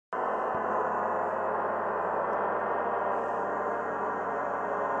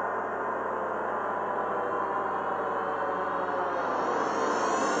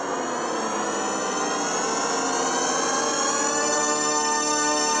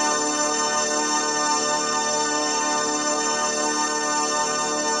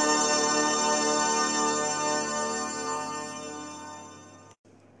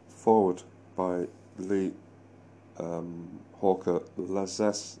Hawker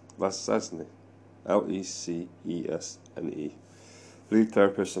Lecesne, Lecesne, lead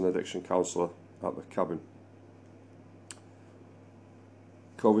therapist and addiction counsellor at the Cabin.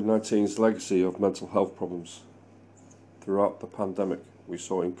 COVID-19's legacy of mental health problems. Throughout the pandemic, we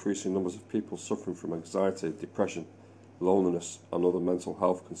saw increasing numbers of people suffering from anxiety, depression, loneliness, and other mental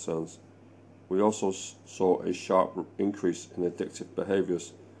health concerns. We also saw a sharp increase in addictive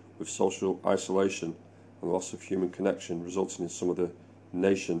behaviours, with social isolation and loss of human connection resulting in some of the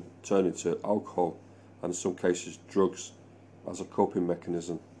nation turning to alcohol and in some cases drugs as a coping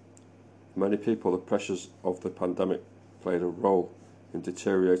mechanism. For many people, the pressures of the pandemic played a role in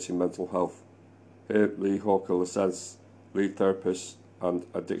deteriorating mental health. Here, Lee Hawker Lecesne, lead therapist and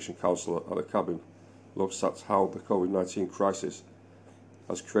addiction counsellor at the Cabin, looks at how the COVID-19 crisis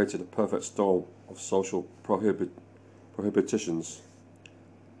has created a perfect storm of social prohibitions,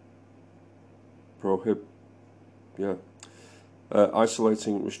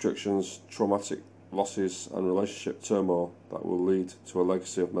 isolating restrictions, traumatic losses and relationship turmoil that will lead to a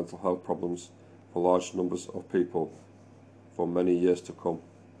legacy of mental health problems for large numbers of people for many years to come.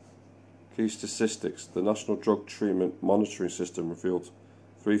 Key statistics: the National Drug Treatment Monitoring System revealed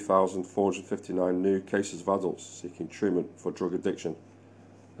 3,459 new cases of adults seeking treatment for drug addiction,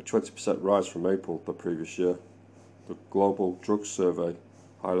 a 20% rise from April the previous year. The Global Drug Survey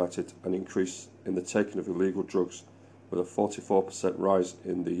highlighted an increase in the taking of illegal drugs, with a 44% rise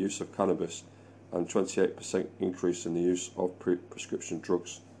in the use of cannabis and 28% increase in the use of prescription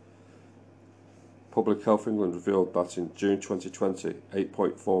drugs. Public Health England revealed that in June 2020,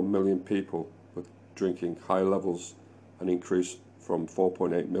 8.4 million people were drinking high levels, an increase from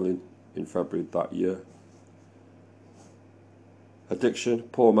 4.8 million in February that year. Addiction,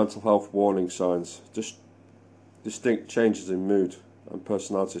 poor mental health warning signs, distinct changes in mood and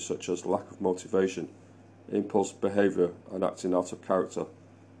personality such as lack of motivation, impulse behaviour and acting out of character,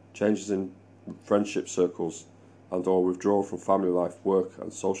 changes in friendship circles and or withdrawal from family life, work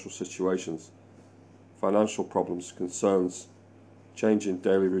and social situations, financial problems, concerns, change in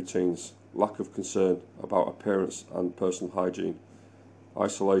daily routines, lack of concern about appearance and personal hygiene,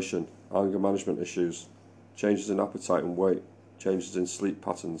 isolation, anger management issues, changes in appetite and weight, changes in sleep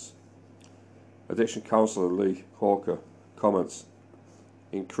patterns. Addiction counsellor Lee Hawker comments: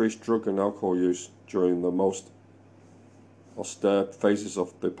 increased drug and alcohol use during the most austere phases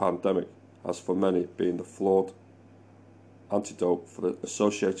of the pandemic has for many been the flawed antidote for the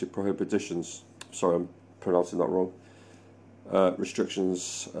associated prohibitions,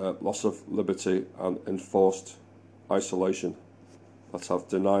 restrictions, loss of liberty and enforced isolation that have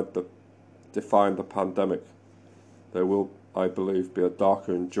defined the pandemic. There will, I believe, be a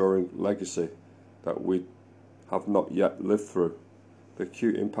darker enduring legacy that we have not yet lived through. The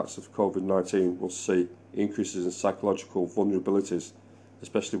acute impacts of COVID-19 will see increases in psychological vulnerabilities,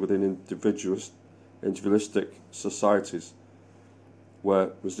 especially within individualistic societies,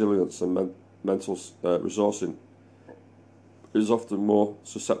 where resilience and mental resourcing is often more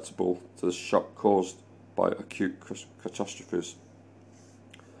susceptible to the shock caused by acute catastrophes.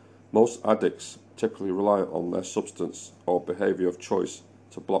 Most addicts typically rely on their substance or behaviour of choice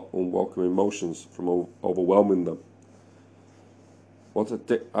to block unwelcome emotions from overwhelming them. What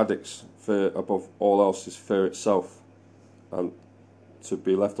addicts fear above all else is fear itself, and to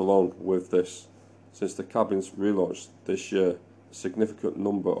be left alone with this. Since the Cabin's relaunch this year, a significant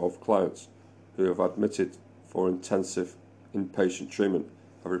number of clients who have admitted for intensive inpatient treatment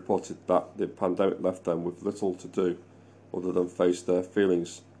have reported that the pandemic left them with little to do other than face their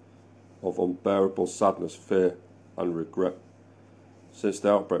feelings of unbearable sadness, fear and regret. Since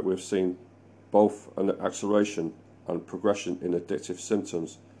the outbreak, we have seen both an acceleration and progression in addictive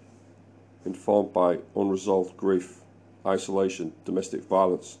symptoms informed by unresolved grief, isolation, domestic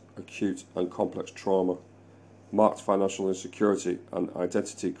violence, acute and complex trauma, marked financial insecurity and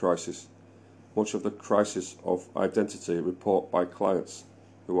identity crisis. Much of the crisis of identity report by clients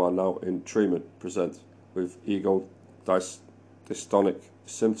who are now in treatment present with ego dystonic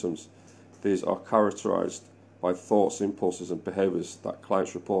symptoms. These are characterized by thoughts, impulses and behaviors that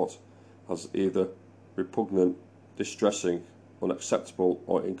clients report as either repugnant, distressing, unacceptable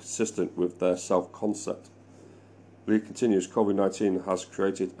or inconsistent with their self-concept. Lee continues, COVID-19 has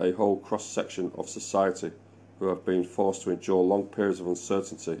created a whole cross-section of society who have been forced to endure long periods of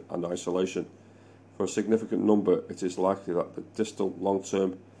uncertainty and isolation. For a significant number, it is likely that the distal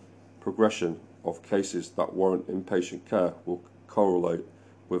long-term progression of cases that warrant inpatient care will correlate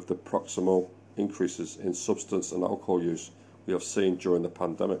with the proximal increases in substance and alcohol use we have seen during the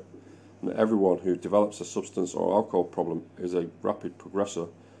pandemic. And everyone who develops a substance or alcohol problem is a rapid progressor,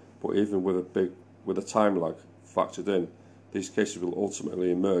 but even with a time lag factored in, these cases will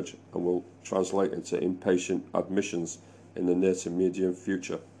ultimately emerge and will translate into inpatient admissions in the near to medium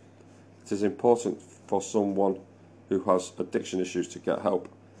future. It is important for someone who has addiction issues to get help,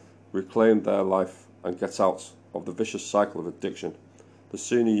 reclaim their life and get out of the vicious cycle of addiction. The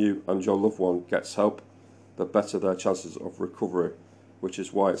sooner you and your loved one gets help, the better their chances of recovery, which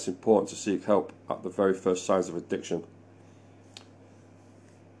is why it's important to seek help at the very first signs of addiction.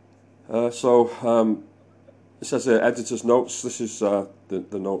 It says here, editor's notes. This is the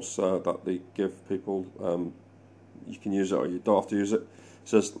notes that they give people. You can use it or you don't have to use it. It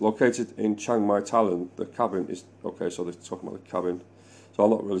says, located in Chiang Mai, Thailand, the cabin is... Okay, so they're talking about the cabin. So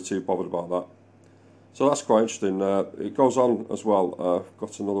I'm not really too bothered about that. So that's quite interesting. It goes on as well. I've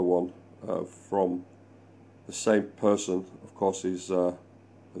got another one from the same person. Of course, he's a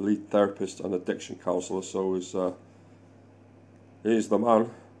lead therapist and addiction counsellor, so he's the man.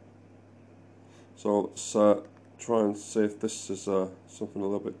 So let's try and see if this is something a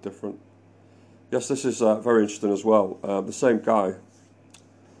little bit different. Yes, this is very interesting as well. The same guy,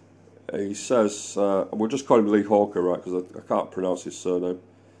 he says, we'll just call him Lee Hawker, right, because I can't pronounce his surname.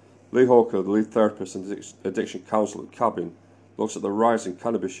 Lee Hawker, the lead therapist and addiction counsellor at Cabin, looks at the rise in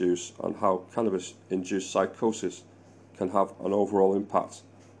cannabis use and how cannabis-induced psychosis can have an overall impact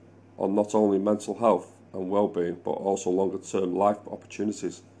on not only mental health and well-being, but also longer-term life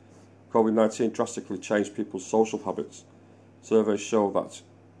opportunities. COVID-19 drastically changed people's social habits. Surveys show that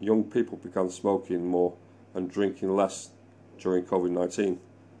young people began smoking more and drinking less during COVID-19,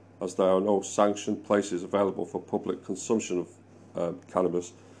 as there are no sanctioned places available for public consumption of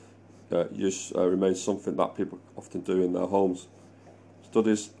cannabis. Use remains something that people often do in their homes.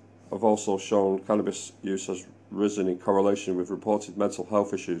 Studies have also shown cannabis use has risen in correlation with reported mental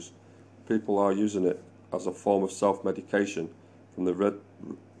health issues. People are using it as a form of self-medication from the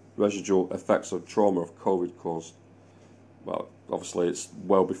residual effects of trauma of COVID caused. Well, obviously it's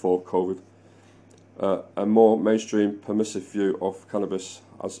well before COVID. A more mainstream permissive view of cannabis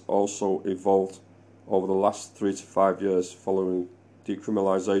has also evolved over the last 3 to 5 years following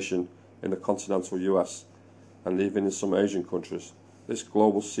decriminalisation in the continental US and even in some Asian countries. This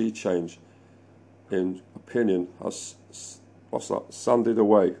global sea change in opinion has sanded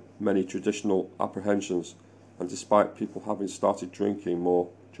away many traditional apprehensions, and despite people having started drinking more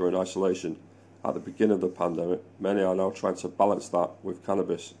during isolation at the beginning of the pandemic, many are now trying to balance that with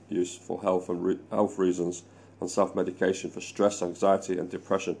cannabis use for health and health reasons and self-medication for stress, anxiety and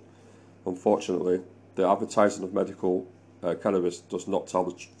depression. Unfortunately, the advertising of medical cannabis does not tell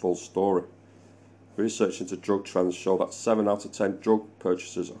the full story. Research into drug trends show that 7 out of 10 drug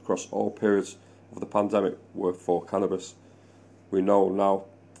purchases across all periods of the pandemic were for cannabis. We know now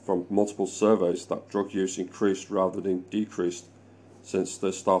from multiple surveys that drug use increased rather than decreased since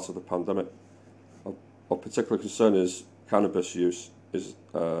the start of the pandemic. Of particular concern is cannabis use is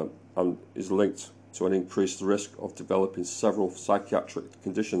linked to an increased risk of developing several psychiatric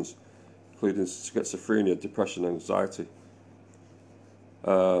conditions, including schizophrenia, depression, and anxiety.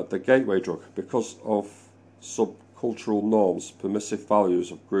 The gateway drug, because of subcultural norms, permissive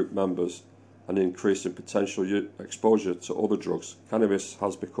values of group members, and increase in potential exposure to other drugs, cannabis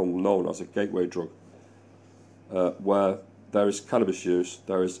has become known as a gateway drug. Where there is cannabis use,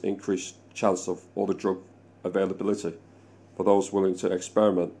 there is increased chance of other drug availability. For those willing to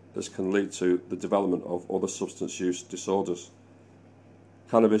experiment, this can lead to the development of other substance use disorders.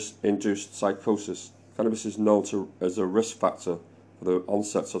 Cannabis-induced psychosis. Cannabis is known as a risk factor for the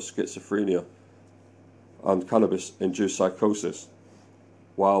onset of schizophrenia and cannabis-induced psychosis.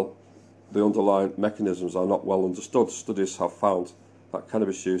 While the underlying mechanisms are not well understood, studies have found that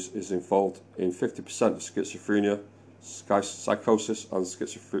cannabis use is involved in 50% of schizophrenia, psychosis, and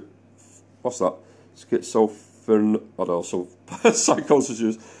psychosis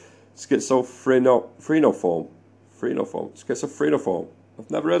use. Schizophrenoform. I've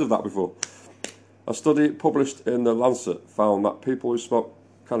never heard of that before. A study published in The Lancet found that people who smoke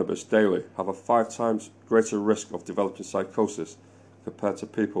cannabis daily have a 5 times greater risk of developing psychosis compared to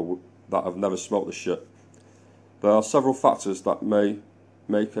people that have never smoked the shit. There are several factors that may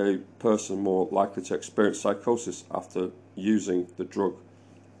make a person more likely to experience psychosis after using the drug,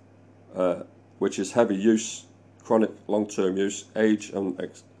 which is heavy use, chronic long-term use, age, and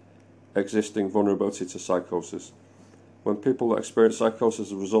existing vulnerability to psychosis. When people experience psychosis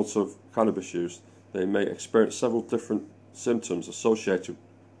as a result of cannabis use, they may experience several different symptoms associated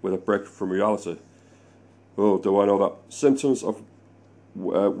with a break from reality. Oh, do I know that? Symptoms of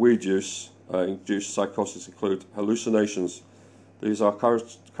weed use induced psychosis include hallucinations. These are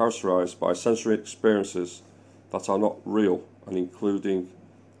characterized by sensory experiences that are not real, and including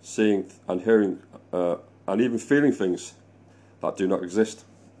seeing and hearing and even feeling things. that do not exist.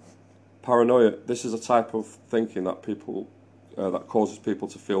 Paranoia, this is a type of thinking that that causes people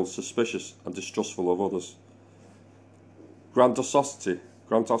to feel suspicious and distrustful of others. Grandiosity.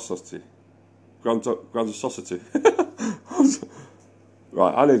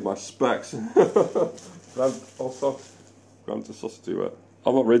 Right, I need my specs. Grandiosity, right.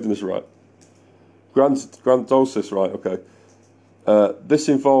 I'm not reading this right. Grandosis, right, okay. This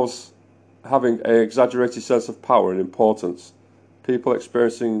involves having an exaggerated sense of power and importance. People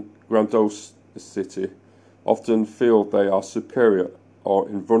experiencing grandiosity often feel they are superior or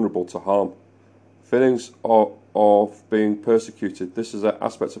invulnerable to harm. Feelings of being persecuted. This is an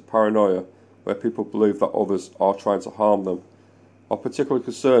aspect of paranoia where people believe that others are trying to harm them. Of particular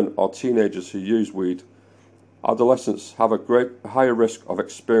concern are teenagers who use weed. Adolescents have a higher risk of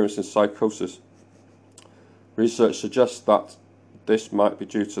experiencing psychosis. Research suggests that this might be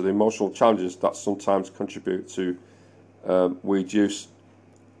due to the emotional challenges that sometimes contribute to weed use.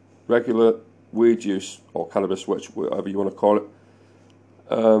 Regular weed use, or cannabis, whatever you want to call it,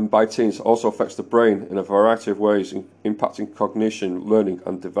 by teens also affects the brain in a variety of ways, impacting cognition, learning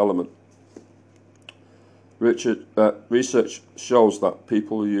and development. Research shows that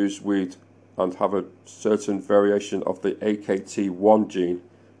people who use weed and have a certain variation of the AKT1 gene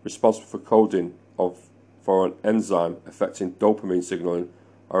responsible for coding for an enzyme affecting dopamine signaling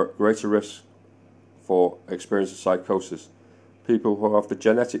are at greater risk for experiencing psychosis. People who have the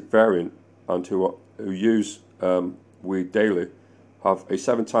genetic variant and who use weed daily have a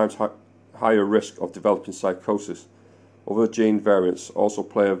 7 times higher risk of developing psychosis. Other gene variants also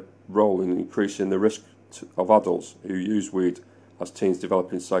play a role in increasing the risk of adults who use weed as teens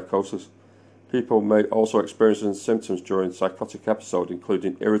developing psychosis. People may also experience symptoms during psychotic episode,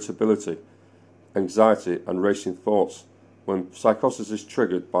 including irritability, anxiety and racing thoughts. When psychosis is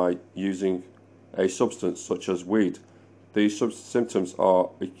triggered by using a substance such as weed, these symptoms are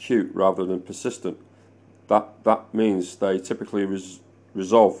acute rather than persistent. That means they typically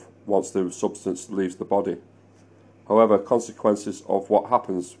resolve once the substance leaves the body. However, consequences of what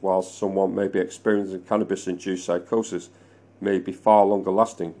happens while someone may be experiencing cannabis-induced psychosis may be far longer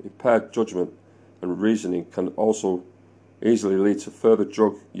lasting. Impaired judgment and reasoning can also easily lead to further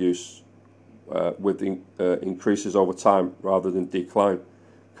drug use with increases over time rather than decline.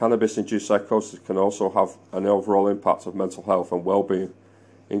 Cannabis-induced psychosis can also have an overall impact of mental health and well-being,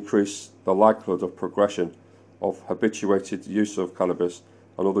 increase the likelihood of progression of habituated use of cannabis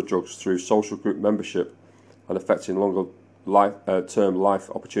and other drugs through social group membership, and affecting longer term life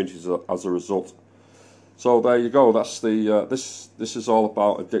opportunities as a result. So there you go. That's the this is all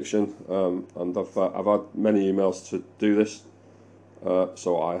about addiction, and I've had many emails to do this,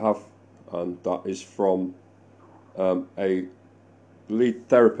 so I have, and that is from a lead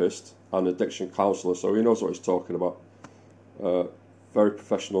therapist and addiction counsellor, so he knows what he's talking about. Very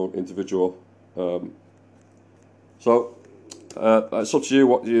professional individual. So it's up to you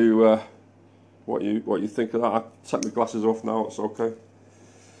what you think of that. I take my glasses off now. It's okay.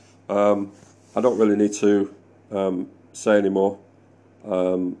 I don't really need to say any more.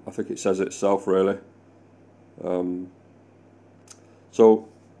 I think it says it itself, really. So,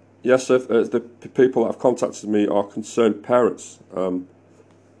 yes, if the people that have contacted me are concerned parents, and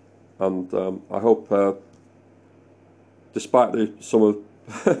I hope, despite some of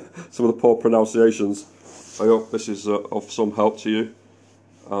the poor pronunciations, I hope this is of some help to you.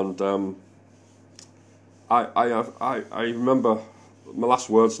 And I remember my last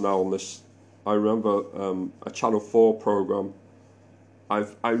words now on this. I remember a Channel 4 program. I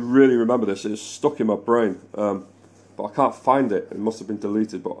really remember this. It's stuck in my brain, but I can't find it. It must have been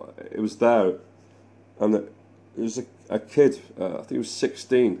deleted, but it was there. And it was a kid. I think he was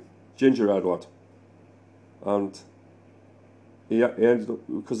 16, ginger-haired lad, and he ended up,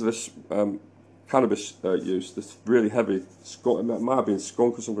 because of this cannabis use, this really heavy skunk. It might have been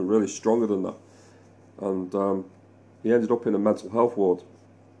skunk or something really stronger than that. And he ended up in a mental health ward,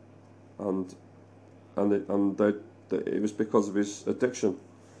 and it was because of his addiction.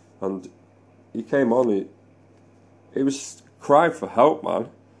 And he came on, he was crying for help, man.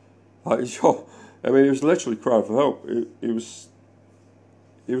 Like, I mean, he was literally crying for help. He was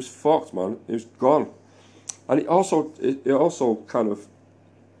fucked, man. He was gone. And it also kind of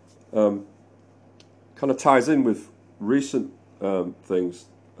ties in with recent things.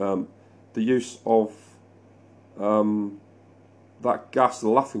 The use of that gas, the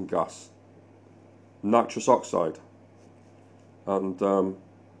laughing gas, nitrous oxide, and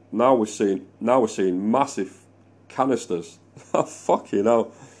now we're seeing massive canisters. Fucking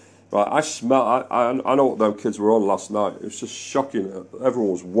hell! Right, I know what them kids were on last night. It was just shocking.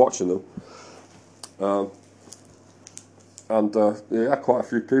 Everyone was watching them. and yeah, quite a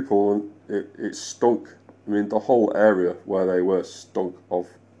few people, and it stunk. I mean, the whole area where they were stunk of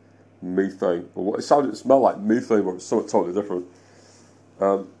methane. It smelled like methane, but it's something totally different.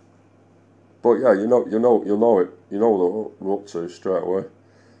 But yeah, you'll know it. You know what we're up to straight away.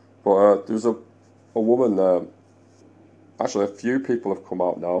 But there was a woman. Actually, a few people have come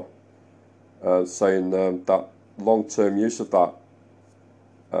out now saying that long-term use of that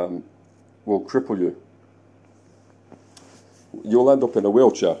will cripple you. You'll end up in a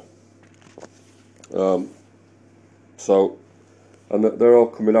wheelchair. So, and they're all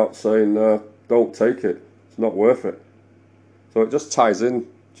coming out saying, "Don't take it. It's not worth it." So it just ties in. Do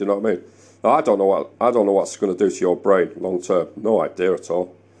you know what I mean? Now, I don't know what's going to do to your brain long term. No idea at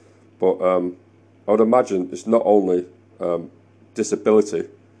all. But I would imagine it's not only disability,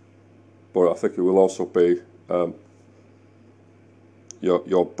 but I think it will also be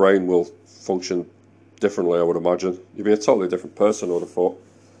your brain will function differently. I would imagine you'll be a totally different person. I would have thought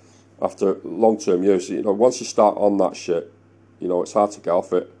after long-term use. You know, once you start on that shit, you know it's hard to get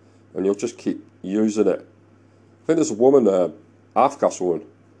off it, and you'll just keep using it. I think there's a woman, half-caste woman,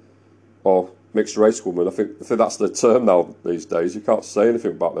 or mixed race woman. I think that's the term now these days. You can't say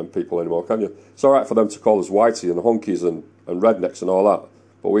anything about them people anymore, can you? It's all right for them to call us whitey and honkies and rednecks and all that,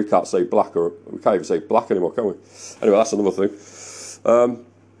 but we can't say black, or we can't even say black anymore, can we? Anyway, that's another thing.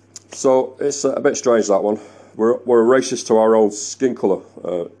 So it's a bit strange, that one. We're racist to our own skin colour,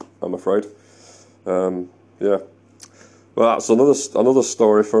 I'm afraid. Yeah. Well, that's another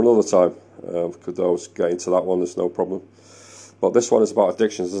story for another time. Could always get into that one, there's no problem. But this one is about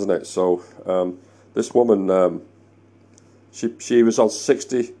addictions, isn't it? So this woman, she was on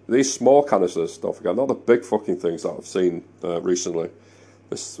 60, these small canisters, don't forget, not the big fucking things that I've seen recently.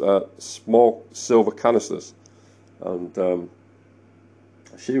 This small silver canisters. And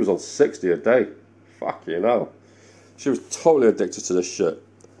she was on 60 a day. Fucking hell. She was totally addicted to this shit.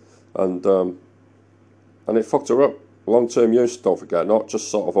 And it fucked her up. Long-term use, don't forget, not just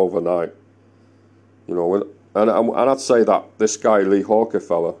sort of overnight. You know, and I'd say that this guy, Lee Hawker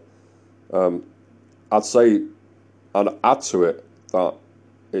fella, I'd say, and add to it, that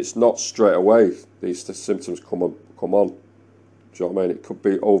it's not straight away these symptoms come on. Do you know what I mean? It could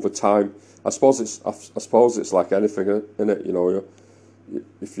be over time. I suppose it's like anything in it. You know,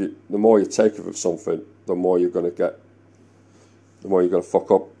 the more you take of something, the more you're going to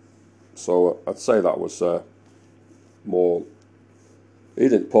fuck up. So I'd say that was more. He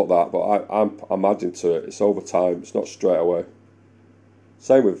didn't put that, but I'm adding to it. It's over time. It's not straight away.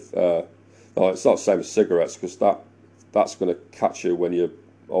 Same with no, it's not the same as cigarettes, because that's going to catch you when you're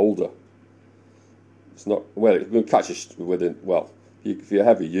older. It's not, well, it will catch you within, well, if you're a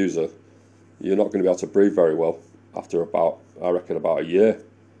heavy user, you're not going to be able to breathe very well after about a year.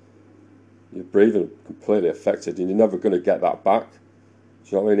 Your breathing completely affected, and you're never going to get that back. Do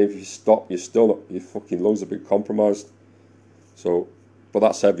you know what I mean? If you stop, you're still not, your fucking lungs have been compromised. So, but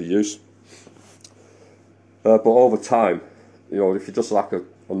that's heavy use. But over time, you know, if you just like a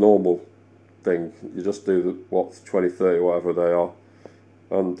normal thing, you just do 20, 30, whatever they are,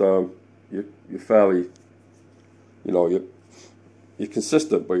 and you're fairly, you know, you're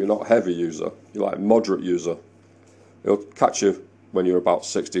consistent, but you're not a heavy user. You're like a moderate user. It'll catch you when you're about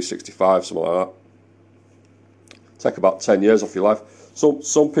 60, 65, something like that. Take about 10 years off your life.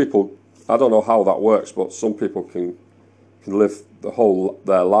 Some people, I don't know how that works, but some people can live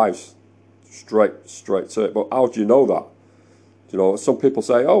their lives straight to it. But how do you know that? You know, some people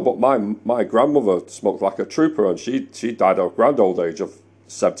say, oh, but my grandmother smoked like a trooper, and she died at a grand old age of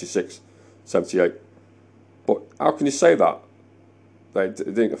 76, 78. But how can you say that? It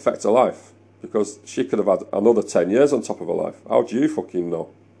didn't affect her life, because she could have had another 10 years on top of her life. How do you fucking know?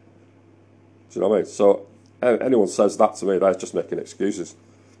 Do you know what I mean? So anyone says that to me, they're just making excuses.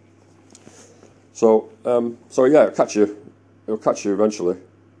 So yeah, it'll catch you eventually.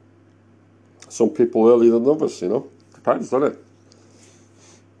 Some people earlier than others, you know. Depends, doesn't it?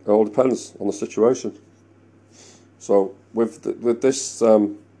 It all depends on the situation. So with this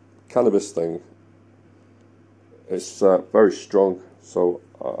cannabis thing, it's very strong. So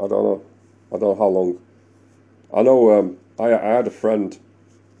I don't know how long. I know I had a friend,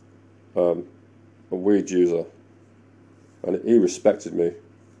 a weed user, and he respected me.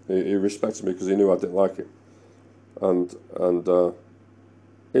 He respected me because he knew I didn't like it, and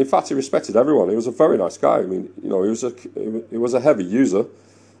in fact he respected everyone. He was a very nice guy. I mean, you know, he was a heavy user,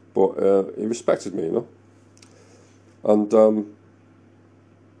 but he respected me, you know. And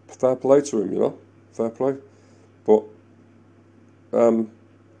fair play to him, you know, fair play. But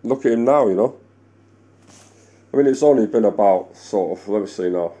look at him now, you know. I mean, it's only been about sort of, let me see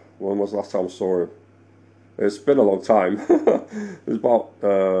now, when was the last time I saw him? It's been a long time. It was about,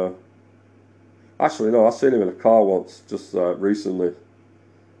 actually no, I seen him in a car once, just recently.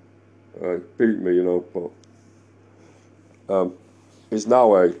 He beat me, you know, but he's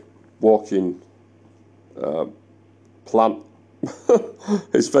now a walking plant.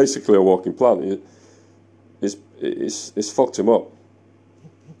 He's basically a walking plant. It's fucked him up.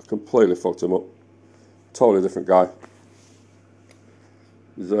 Completely fucked him up. Totally different guy.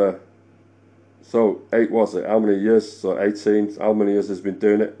 He's so 8 was it? How many years? So 18. How many years has he been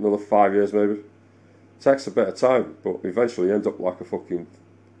doing it? Another 5 years maybe. Takes a bit of time, but eventually you end up like a fucking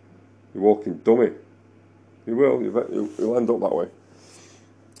walking dummy. You will. You'll end up that way.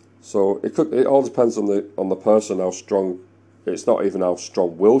 So it all depends on the person, how strong. It's not even how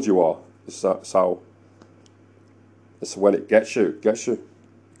strong-willed you are. It's how. It's when it gets you. It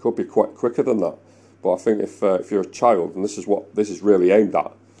could be quite quicker than that. But I think if you're a child, and this is what this is really aimed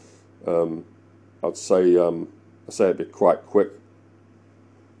at, I'd say it'd be quite quick.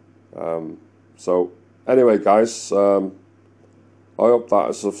 So anyway, guys, I hope that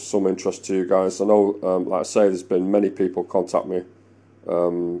is of some interest to you guys. I know, like I say, there's been many people contact me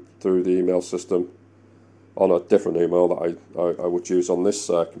through the email system on a different email that I would use on this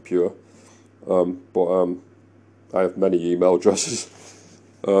computer. But I have many email addresses.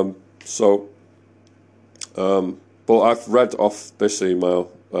 But I've read off this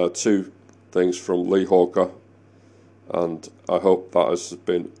email 2 things from Lee Hawker, and I hope that has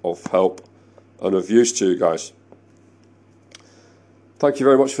been of help and of use to you guys. Thank you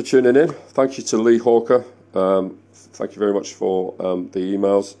very much for tuning in. Thank you to Lee Hawker. Thank you very much for the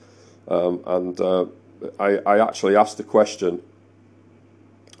emails. I actually asked a question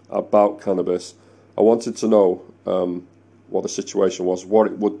about cannabis. I wanted to know what the situation was, what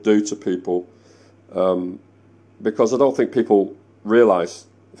it would do to people, because I don't think people realise.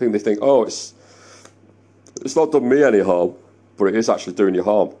 I think they think, oh, it's not done me any harm, but it is actually doing you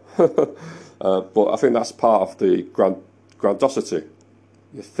harm. But I think that's part of the grandiosity.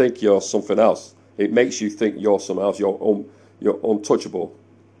 You think you're something else. It makes you think you're something else. You're untouchable.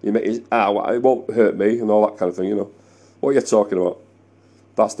 It won't hurt me and all that kind of thing. You know what you're talking about.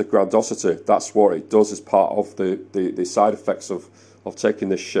 That's the grandiosity. That's what it does as part of the side effects of taking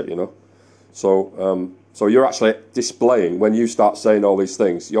this shit, you know. So you're actually displaying, when you start saying all these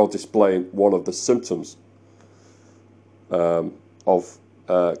things, you're displaying one of the symptoms of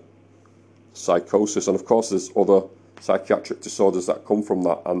psychosis. And of course there's other psychiatric disorders that come from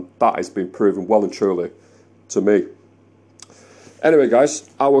that, and that has been proven well and truly to me. Anyway, guys,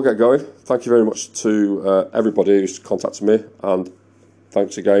 I will get going. Thank you very much to everybody who's contacted me, and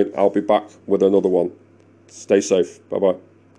thanks again. I'll be back with another one. Stay safe. Bye-bye.